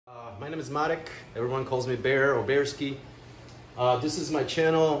name is Marek. Everyone calls me Bear or Bearski. This is my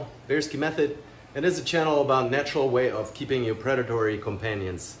channel, Bearski Method. It is a channel about natural way of keeping your predatory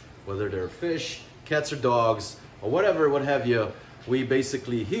companions, whether they're fish, cats or dogs, or whatever, what have you. We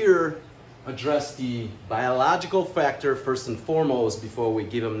basically here address the biological factor first and foremost before we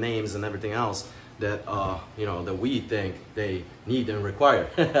give them names and everything else that that we think they need and require.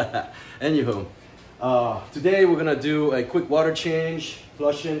 Anywho, today we're gonna do a quick water change,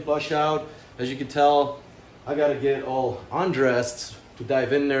 flush in, flush out. As you can tell, I gotta get all undressed to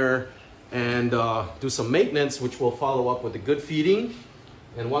dive in there and do some maintenance, which will follow up with the good feeding.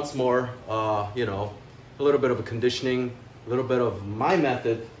 And once more, a little bit of a conditioning, a little bit of my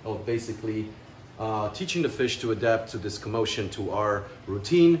method of basically teaching the fish to adapt to this commotion, to our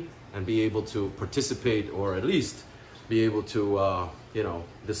routine, and be able to participate, or at least be able to,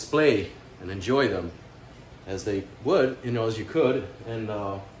 display and enjoy them as they would, as you could in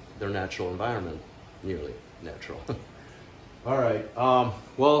their natural environment, nearly natural. All right,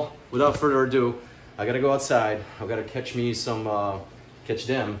 well, without further ado, I gotta go outside. I gotta catch them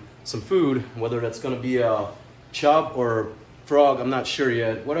some food, whether that's gonna be a chub or frog, I'm not sure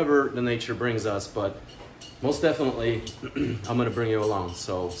yet, whatever the nature brings us, but most definitely I'm gonna bring you along,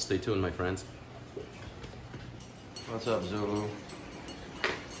 so stay tuned, my friends. What's up, Zulu?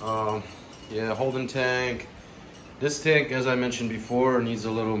 Yeah, holding tank. This tank, as I mentioned before, needs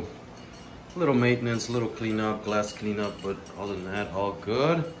a little maintenance, a little cleanup, glass cleanup, but other than that, all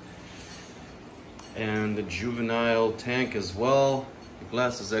good. And the juvenile tank as well. The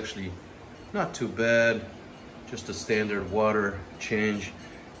glass is actually not too bad. Just a standard water change.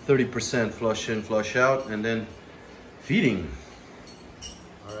 30% flush in, flush out, and then feeding.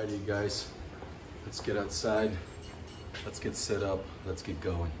 Alrighty, guys, let's get outside. Let's get set up. Let's get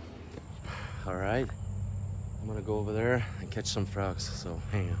going. All right, I'm gonna go over there and catch some frogs, so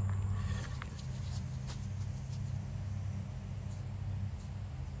hang on.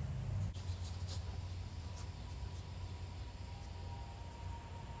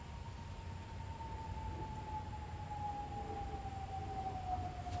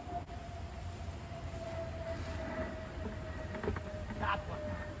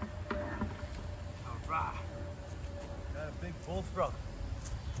 Got a big bullfrog.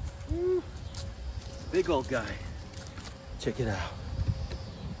 Woo. Big old guy. Check it out.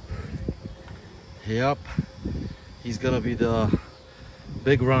 Yep, he's gonna be the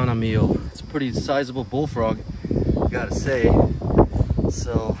big Rana meal. It's a pretty sizable bullfrog, gotta say.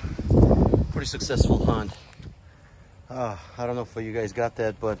 So, pretty successful hunt. I don't know if you guys got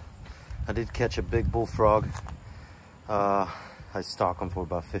that, but I did catch a big bullfrog. I stalked him for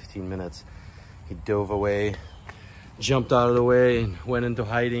about 15 minutes. He dove away, jumped out of the way, and went into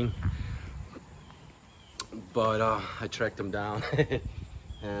hiding. But I tracked him down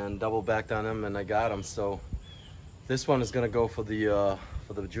and double backed on him, and I got him. So this one is gonna go for the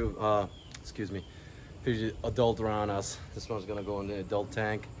adult Piranhas. This one's gonna go in the adult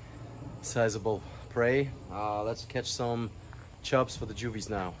tank. Sizable prey. Let's catch some chubs for the juvies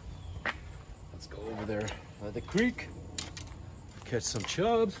now. Let's go over there by the creek, catch some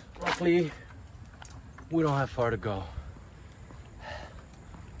chubs. Luckily, we don't have far to go.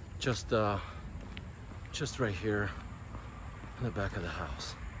 Just right here in the back of the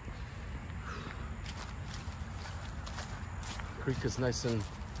house. Creek is nice and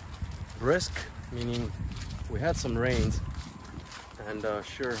brisk, meaning we had some rains, and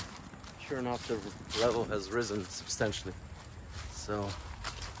sure enough, the level has risen substantially. So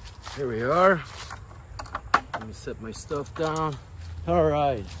here we are. Let me set my stuff down. All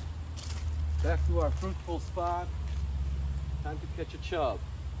right, back to our fruitful spot. Time to catch a chub.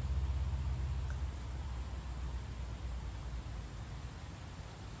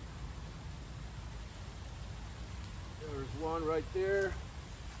 There's one right there,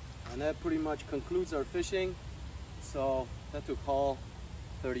 and that pretty much concludes our fishing. So that took all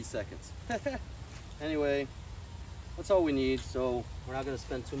 30 seconds. Anyway, that's all we need, so we're not going to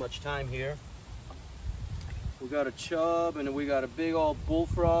spend too much time here. We got a chub, and we got a big old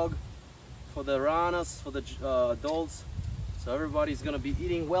bullfrog for the ranas, for the adults. So everybody's going to be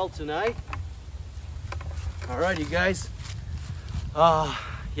eating well tonight. Alrighty, guys.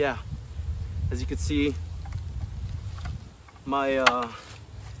 Yeah, as you can see, my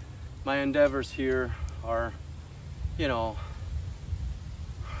endeavors here are, a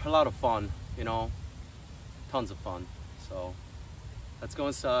lot of fun, tons of fun. So let's go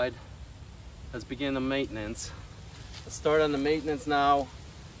inside. Let's begin the maintenance. Let's start on the maintenance now.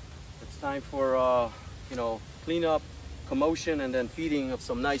 It's time for cleanup, commotion, and then feeding of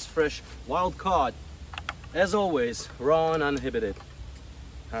some nice fresh wild caught, as always, raw and uninhibited.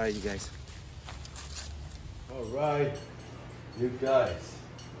 All right, you guys. All right, you guys.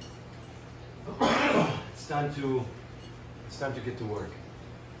 It's time to get to work.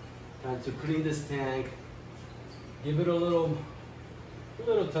 Time to clean this tank. Give it a little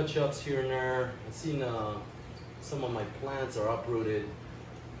touch-ups here and there. I've seen some of my plants are uprooted.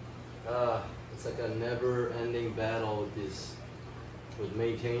 It's like a never-ending battle with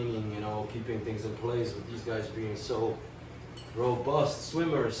maintaining, you know, keeping things in place with these guys being so robust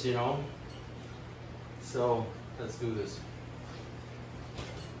swimmers, you know. So let's do this.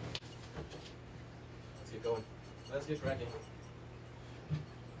 Let's get going. Let's get cracking.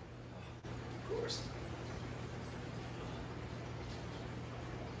 Of course.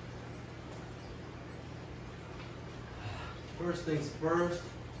 First things first,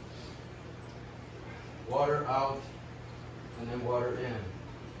 water out and then water in.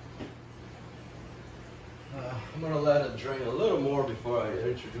 I'm gonna let it drain a little more before I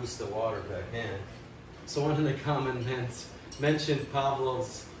introduce the water back in. So one of the comments mentioned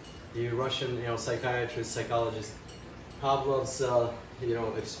Pavlov's, the Russian, you know, psychiatrist, psychologist, Pavlov's, you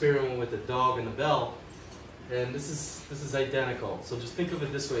know, experiment with the dog and the bell, and this is identical. So just think of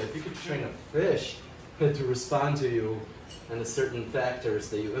it this way: if you could train a fish to respond to you and the certain factors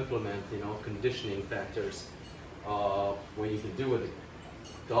that you implement, you know, conditioning factors, what you can do with a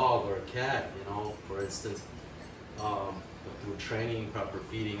dog or a cat, you know, for instance, through training, proper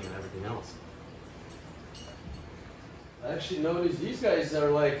feeding, and everything else. I actually noticed these guys are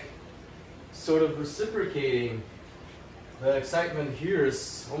like sort of reciprocating. The excitement here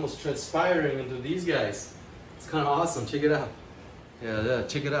is almost transpiring into these guys. It's kind of awesome. Check it out. Yeah,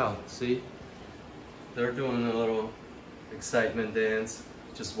 check it out. See? They're doing a little excitement dance,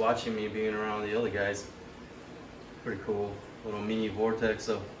 just watching me being around the other guys. Pretty cool. Little mini vortex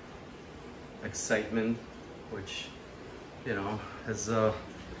of excitement, which, you know, is a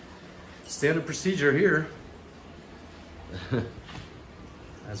standard procedure here,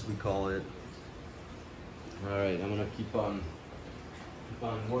 as we call it. All right, I'm gonna keep on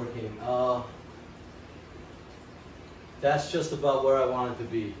working. That's just about where I want it to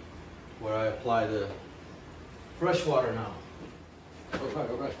be, where I apply the fresh water now.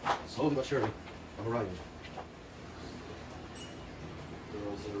 All right. Slowly but surely. All right.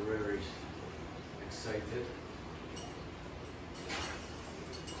 Girls are very excited.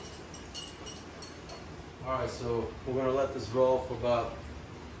 All right, so we're gonna let this roll for about,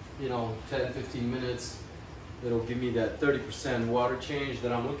 you know, 10-15 minutes. It'll give me that 30% water change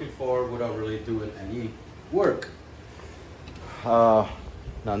that I'm looking for without really doing any work. Now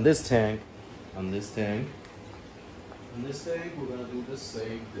on this tank, we're gonna do the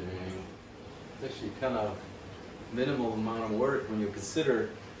same thing. It's actually kind of minimal amount of work when you consider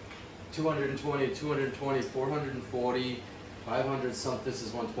 220, 220, 440, 500 something. This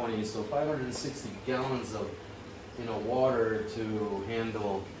is 120, so 560 gallons of, you know, water to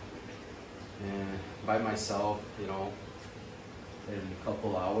handle by myself, you know, in a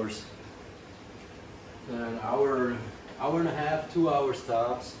couple hours. An hour and a half, 2 hours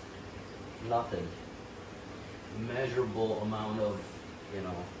tops, nothing. Measurable amount of, you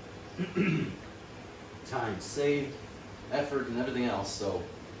know, time saved, effort, and everything else. So,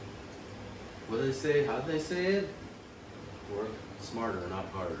 what do they say? How do they say it? Work smarter, not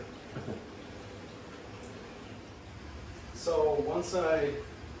harder. So once I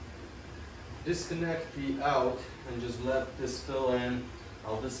disconnect the out and just let this fill in,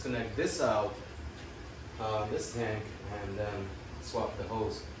 I'll disconnect this out, this tank, and then swap the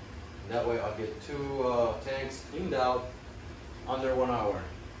hose. That way I'll get two tanks cleaned out under 1 hour.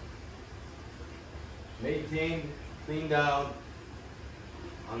 Maintained, cleaned out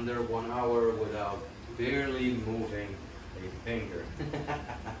under 1 hour without barely moving a finger.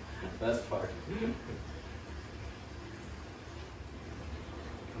 Best part.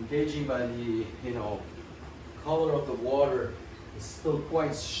 Engaging by the, you know, color of the water is still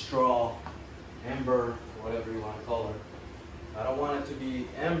quite straw, amber, whatever you want to call it. I don't want it to be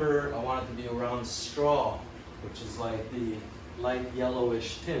amber, I want it to be around straw, which is like the light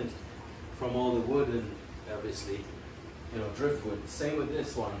yellowish tint from all the wood and obviously, you know, driftwood. Same with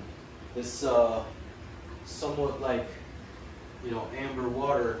this one. This somewhat like, you know, amber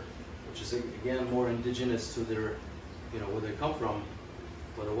water, which is again more indigenous to their, you know, where they come from.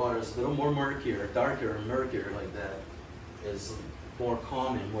 But the water is a little more murkier, darker and murkier like that, is more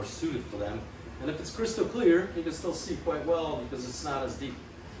calming, more suited for them. And if it's crystal clear, you can still see quite well because it's not as deep.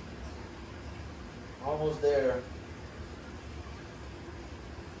 Almost there.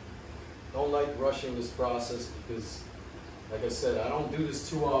 Don't like rushing this process because, like I said, I don't do this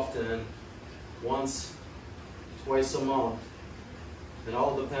too often. Once, twice a month. It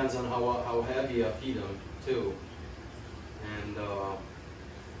all depends on how heavy I feed them too. And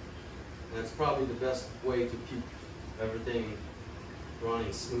that's probably the best way to keep everything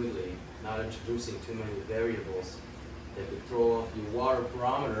running smoothly, not introducing too many variables that could throw off your water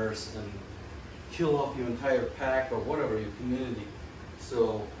parameters and kill off your entire pack or whatever, your community.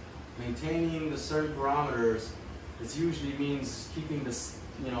 So maintaining the certain parameters is usually means keeping this,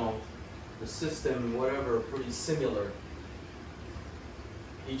 the system, whatever, pretty similar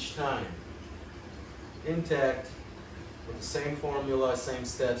each time. Intact, with the same formula, same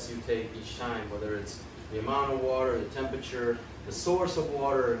steps you take each time, whether it's the amount of water, the temperature, the source of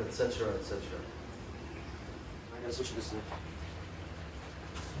water, etc., etc. I gotta switch this in.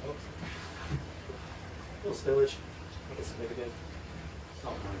 Oh. Little spillage. I guess maybe again.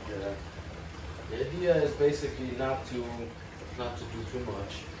 Something like that. The idea is basically not to do too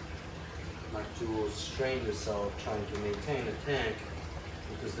much, not to strain yourself trying to maintain a tank,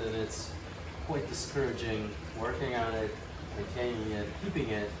 because then it's quite discouraging working on it, maintaining it, keeping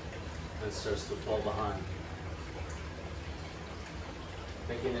it, and it starts to fall behind.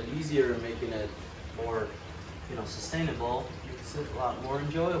 Making it easier and making it more, sustainable makes it a lot more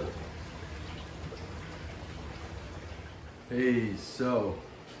enjoyable. Hey, so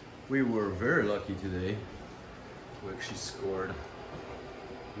we were very lucky today. We actually scored.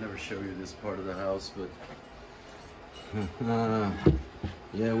 I'll never show you this part of the house, but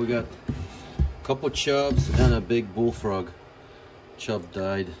yeah, we got a couple chubs and a big bullfrog. Chub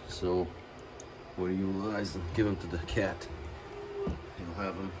died, so what do you guys give him to the cat? He'll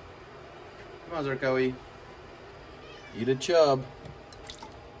have him. Come on, Zerkawi. Eat a chub.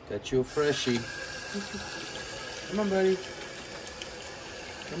 Got you a freshie. Come on, buddy.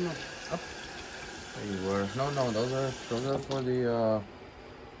 Come on, up. There you were. No, those are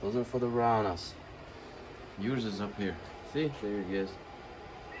for the piranhas. Yours is up here. See, there he is.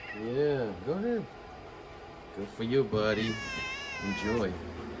 Yeah, go ahead. Good for you, buddy. Enjoy.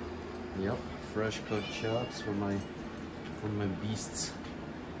 Yep, fresh cooked chops for my beasts.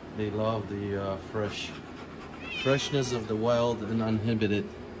 They love the freshness of the wild and uninhibited.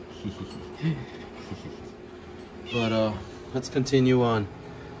 But let's continue on.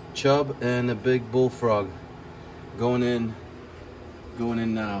 Chub and a big bullfrog going in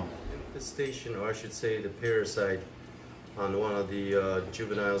now. Infestation, or I should say the parasite on one of the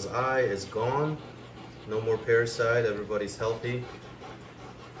juveniles' eye is gone. No more parasite, everybody's healthy.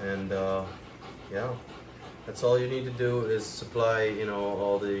 And yeah, that's all you need to do is supply,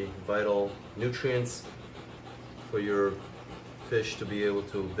 all the vital nutrients for your fish to be able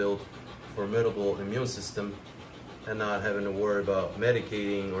to build formidable immune system, and not having to worry about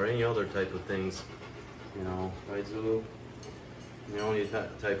medicating or any other type of things, right, Zulu? The only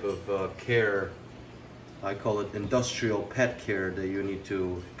type of care, I call it industrial pet care, that you need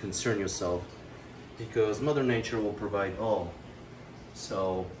to concern yourself, because Mother Nature will provide all.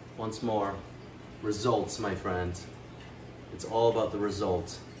 So, once more, results, my friends. It's all about the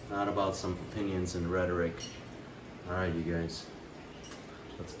results, not about some opinions and rhetoric. Alright, you guys,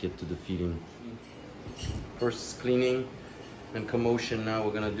 let's get to the feeding. First is cleaning and commotion. Now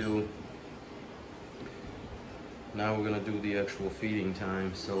we're gonna do the actual feeding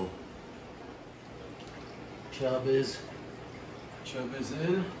time. So Chub is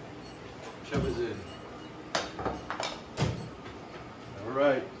in. All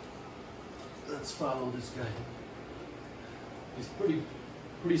right, let's follow this guy. He's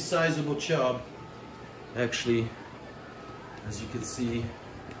pretty sizable chub, actually. As you can see,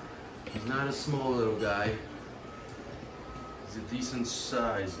 he's not a small little guy. He's a decent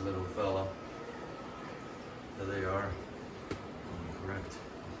sized little fella. There they are. Oh, correct.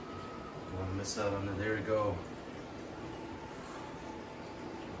 Don't want to miss out on it. There we go.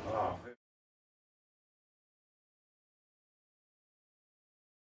 Oh.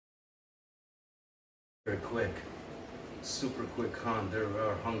 Very quick. Super quick hunt. They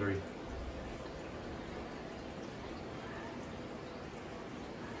are hungry.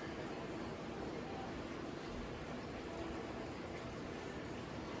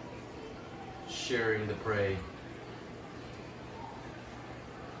 Sharing the prey.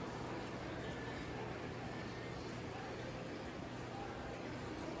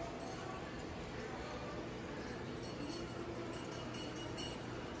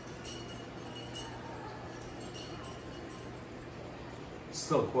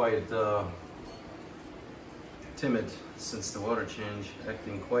 Still quite timid since the water change,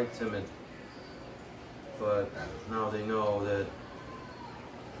 acting quite timid, but now they know that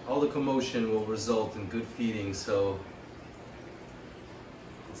all the commotion will result in good feeding, so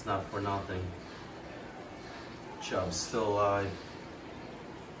it's not for nothing. Chub's still alive.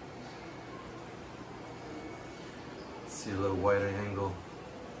 See a little wider angle.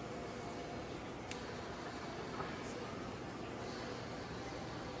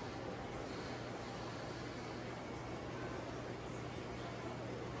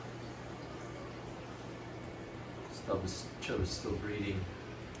 Chub is still breeding.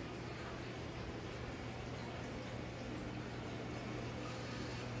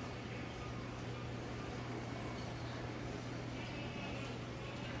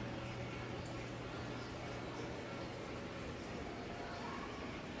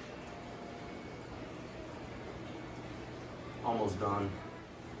 Almost done.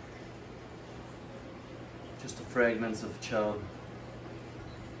 Just the fragments of chub.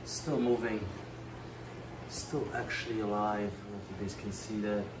 Still moving. Still actually alive. I don't know if you guys can see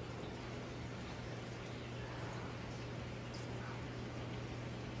that.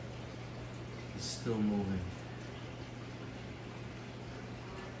 He's still moving.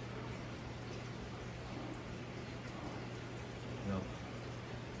 Yep.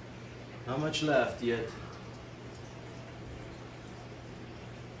 Not much left yet.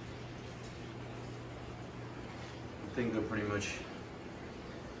 I think they're pretty much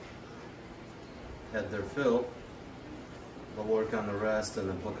had their fill. They'll work on the rest and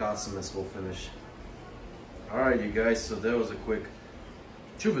then Placosimus will finish. Alright you guys, so that was a quick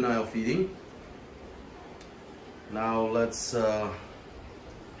juvenile feeding. Now let's Now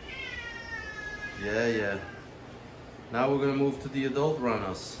we're gonna move to the adult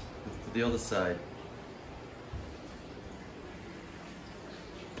runners, to the other side.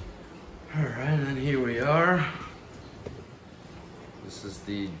 Alright, and then here we are. This is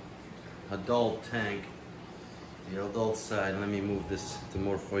the adult tank, the adult side. Let me move this to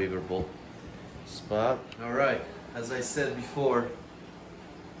more favorable spot. All right, as I said before,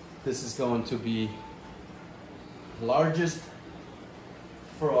 this is going to be largest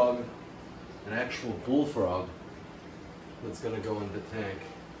frog, an actual bullfrog that's gonna go in the tank.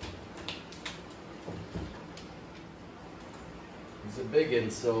 He's a big one,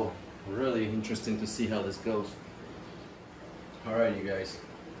 so really interesting to see how this goes. All right, you guys.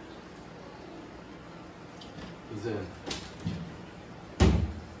 He's in.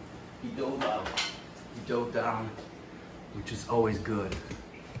 He dove out. He dove down, which is always good.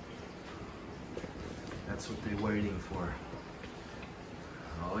 That's what they're waiting for.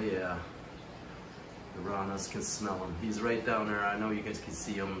 Oh yeah. The piranhas can smell him. He's right down there. I know you guys can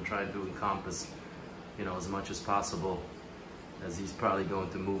see him. I'm trying to encompass, you know, as much as possible, as he's probably going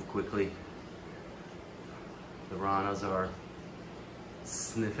to move quickly. The piranhas are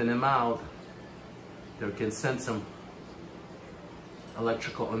sniffing him out. They can sense some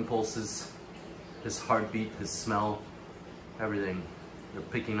electrical impulses, his heartbeat, his smell, everything. They're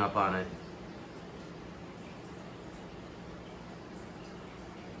picking up on it.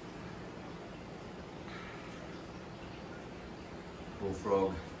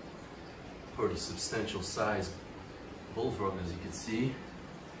 Bullfrog, pretty substantial size bullfrog, as you can see.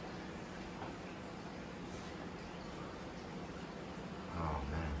 Oh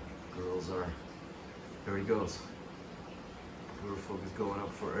man, girls are. There he goes. Bullfrog is going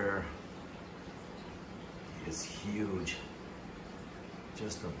up for air. He is huge.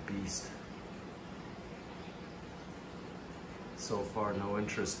 Just a beast. So far, no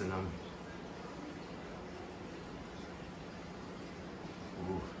interest in him.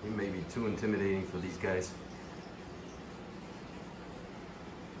 Ooh, he may be too intimidating for these guys.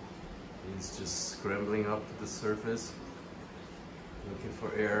 He's just scrambling up to the surface, looking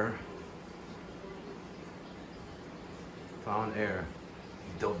for air. Found air.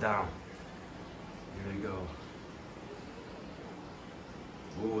 He dove down. Here we go.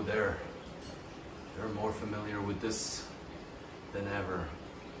 Ooh, they're more familiar with this than ever.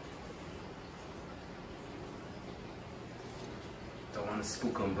 Don't want to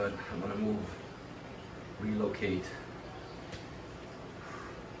spook them, but I'm gonna move, relocate.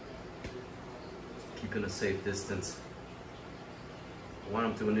 Keeping a safe distance. I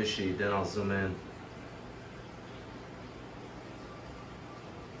want them to initiate, then I'll zoom in.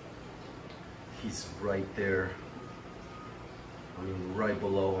 He's right there. I mean, right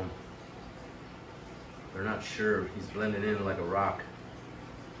below him. They're not sure. He's blending in like a rock.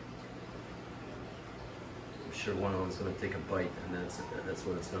 I'm sure one of them's gonna take a bite, and that's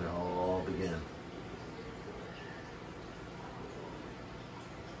when it's gonna all begin.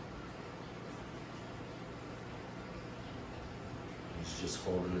 He's just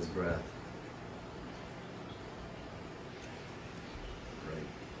holding his breath.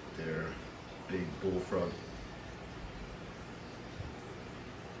 Right there. Big bullfrog.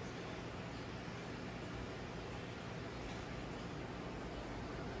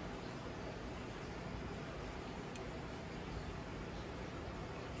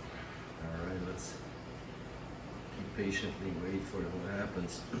 patiently wait for what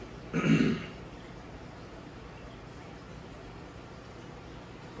happens. Pretty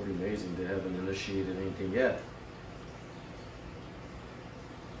amazing, they haven't initiated anything yet.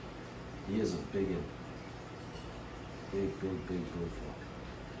 He is a big bullfrog.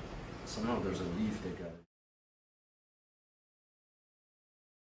 Somehow there's a leaf that got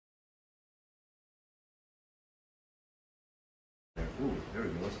it. Ooh, there he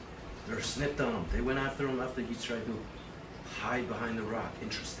goes. They're snipped on him. They went after him after he tried to hide behind the rock.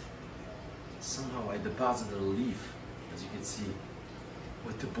 Interesting. Somehow I deposited a leaf, as you can see,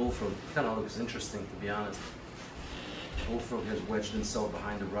 with the bullfrog. It kind of looks interesting, to be honest. The bullfrog has wedged himself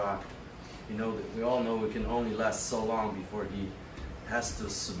behind the rock. You know that we all know it can only last so long before he has to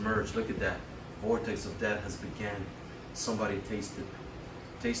submerge. Look at that. Vortex of death has began. Somebody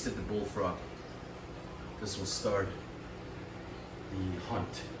tasted the bullfrog. This will start the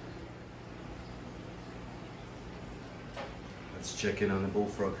hunt. Let's check in on the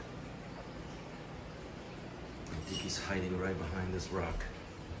bullfrog. I think he's hiding right behind this rock.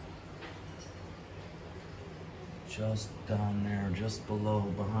 Just down there, just below,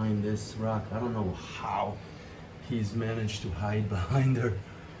 behind this rock. I don't know how he's managed to hide behind her,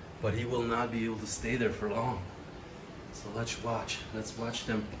 but he will not be able to stay there for long. So let's watch. Let's watch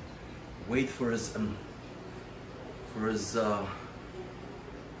them wait for his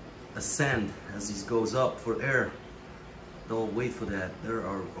ascend as he goes up for air. They'll wait for that. They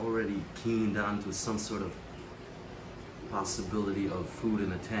are already keying down to some sort of possibility of food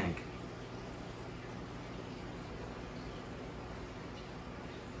in the tank.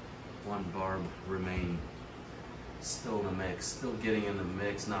 One barb remain, still in the mix, still getting in the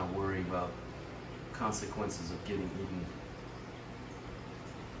mix, not worrying about consequences of getting eaten.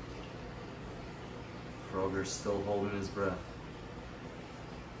 Frogger's still holding his breath.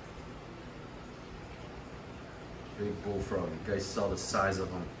 Big bullfrog. You guys saw the size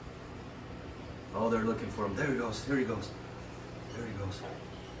of him. Oh, they're looking for him. There he goes. There he goes. There he goes.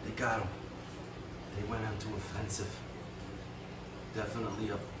 They got him. They went into offensive. Definitely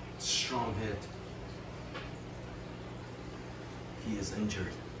a strong hit. He is injured.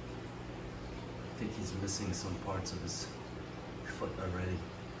 I think he's missing some parts of his foot already.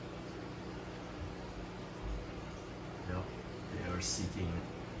 Yep, they are seeking.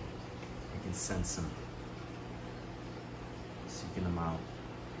 You can sense him. Seeking him out.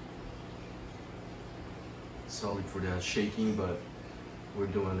 Sorry for that shaking, but we're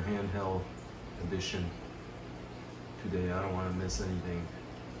doing handheld edition today. I don't want to miss anything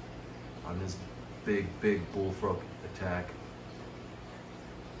on this big bullfrog attack.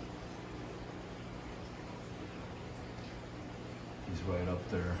 He's right up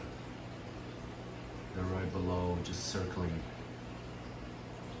there. They're right below, just circling.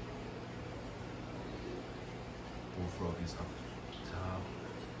 Bullfrog is up top.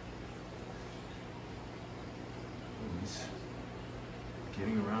 Oh, he's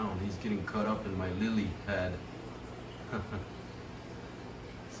getting around. He's getting caught up in my lily pad.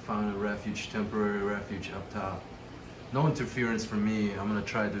 He's found a refuge, temporary refuge up top. No interference from me. I'm gonna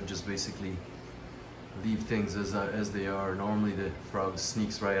try to just basically leave things as they are. Normally the frog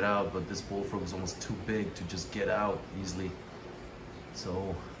sneaks right out, but this bullfrog is almost too big to just get out easily.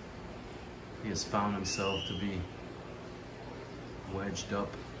 So he has found himself to be wedged up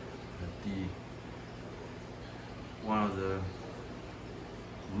at the one of the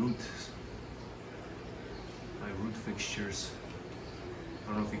my root fixtures.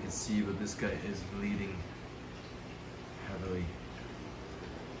 I don't know if you can see, but this guy is bleeding heavily.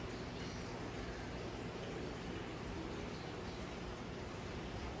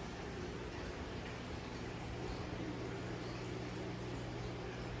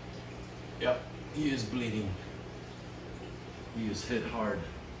 Yep, he is bleeding. He is hit hard.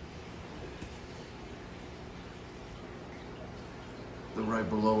 And right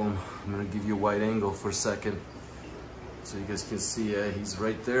below him, I'm gonna give you a wide angle for a second so you guys can see he's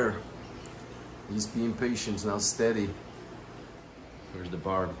right there. He's being patient, now steady. There's the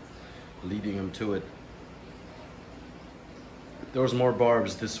barb leading him to it. If there was more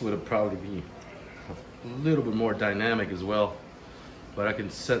barbs, this would have probably been a little bit more dynamic as well. But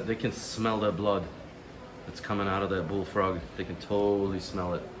they can smell that blood that's coming out of that bullfrog. They can totally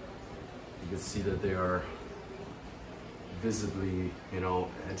smell it. You can see that they are visibly, you know,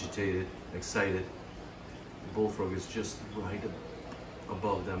 agitated, excited. The bullfrog is just right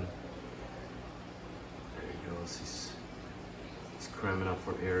above them. There he goes. He's cramming up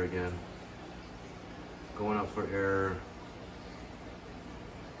for air again. Going up for air.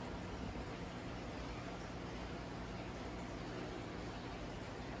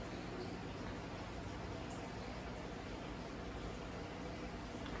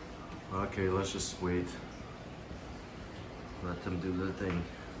 Okay, let's just wait. Let them do their thing.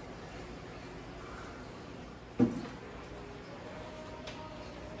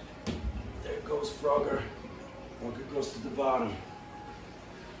 There goes Frogger. Frogger goes to the bottom.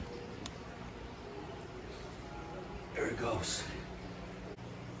 There he goes.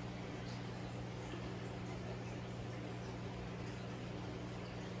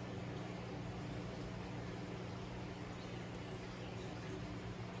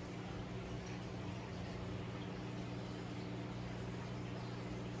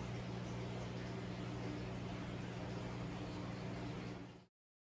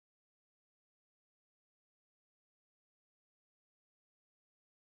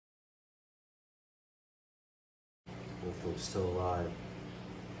 Bullfrog's still alive,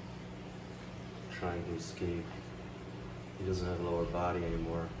 trying to escape. He doesn't have a lower body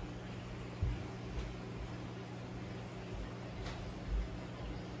anymore.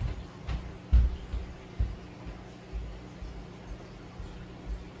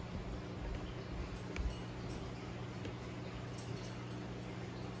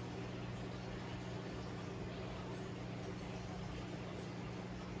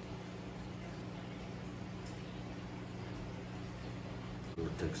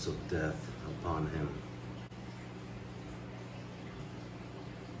 Vortex of death upon him.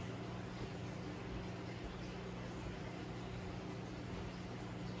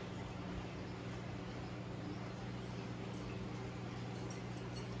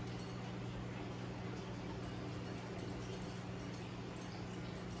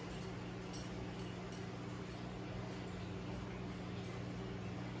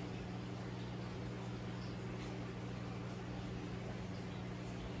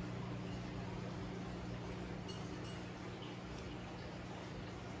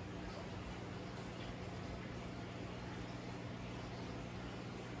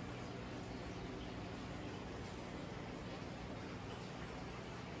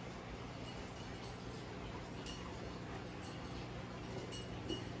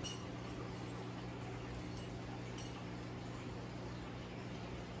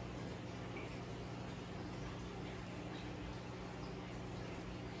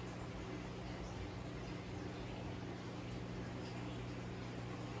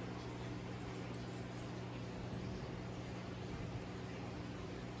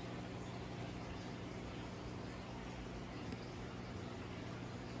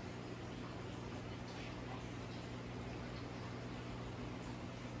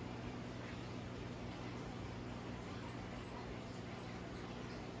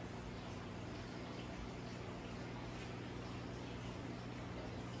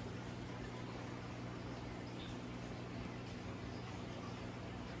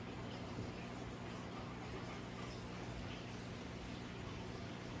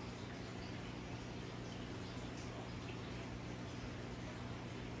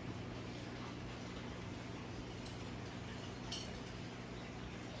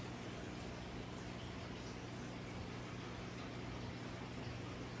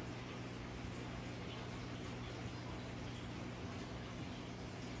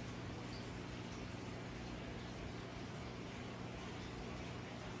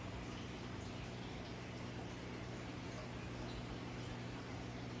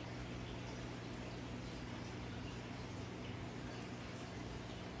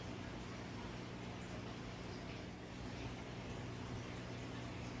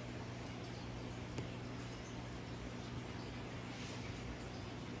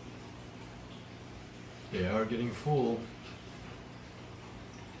 They are getting full.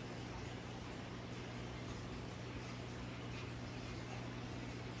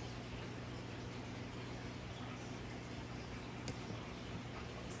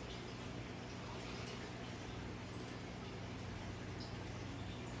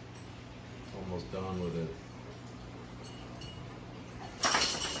 Almost done with it.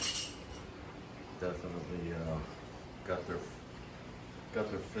 Definitely got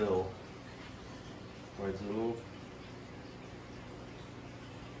their fill. Right, Zulu? Zulu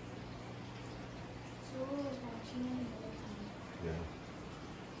was watching him the whole time. Yeah.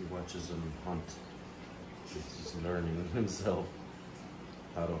 He watches them hunt. He's just learning himself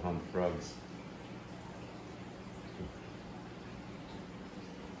how to hunt frogs.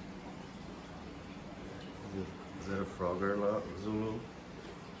 Is that a frogger left, Zulu? Is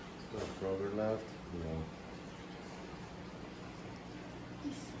that a frogger left? No.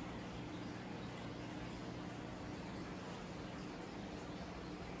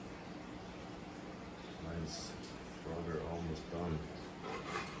 Nice. Frogger almost done.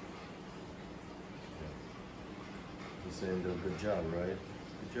 Yeah. He's saying did a good job, right?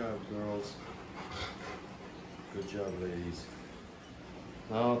 Good Good job, girls. Good job, ladies.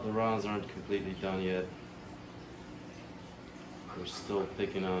 No, the rounds aren't completely done yet. We're still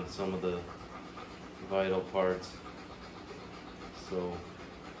picking on some of the vital parts. So,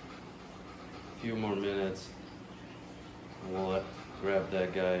 a few more minutes and we'll grab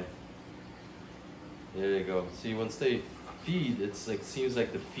that guy. There you go. See, once they feed, it's like, seems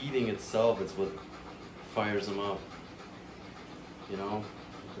like the feeding itself is what fires them up. You know,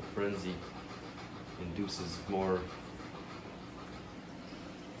 the frenzy induces more.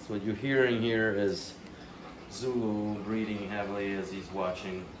 So what you're hearing here is Zulu breathing heavily as he's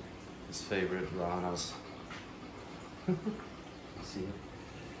watching his favorite Piranhas. See,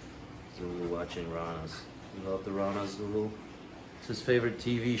 Zulu watching Piranhas. You love the Piranhas, Zulu? It's his favorite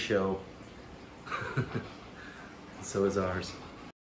TV show. So is ours.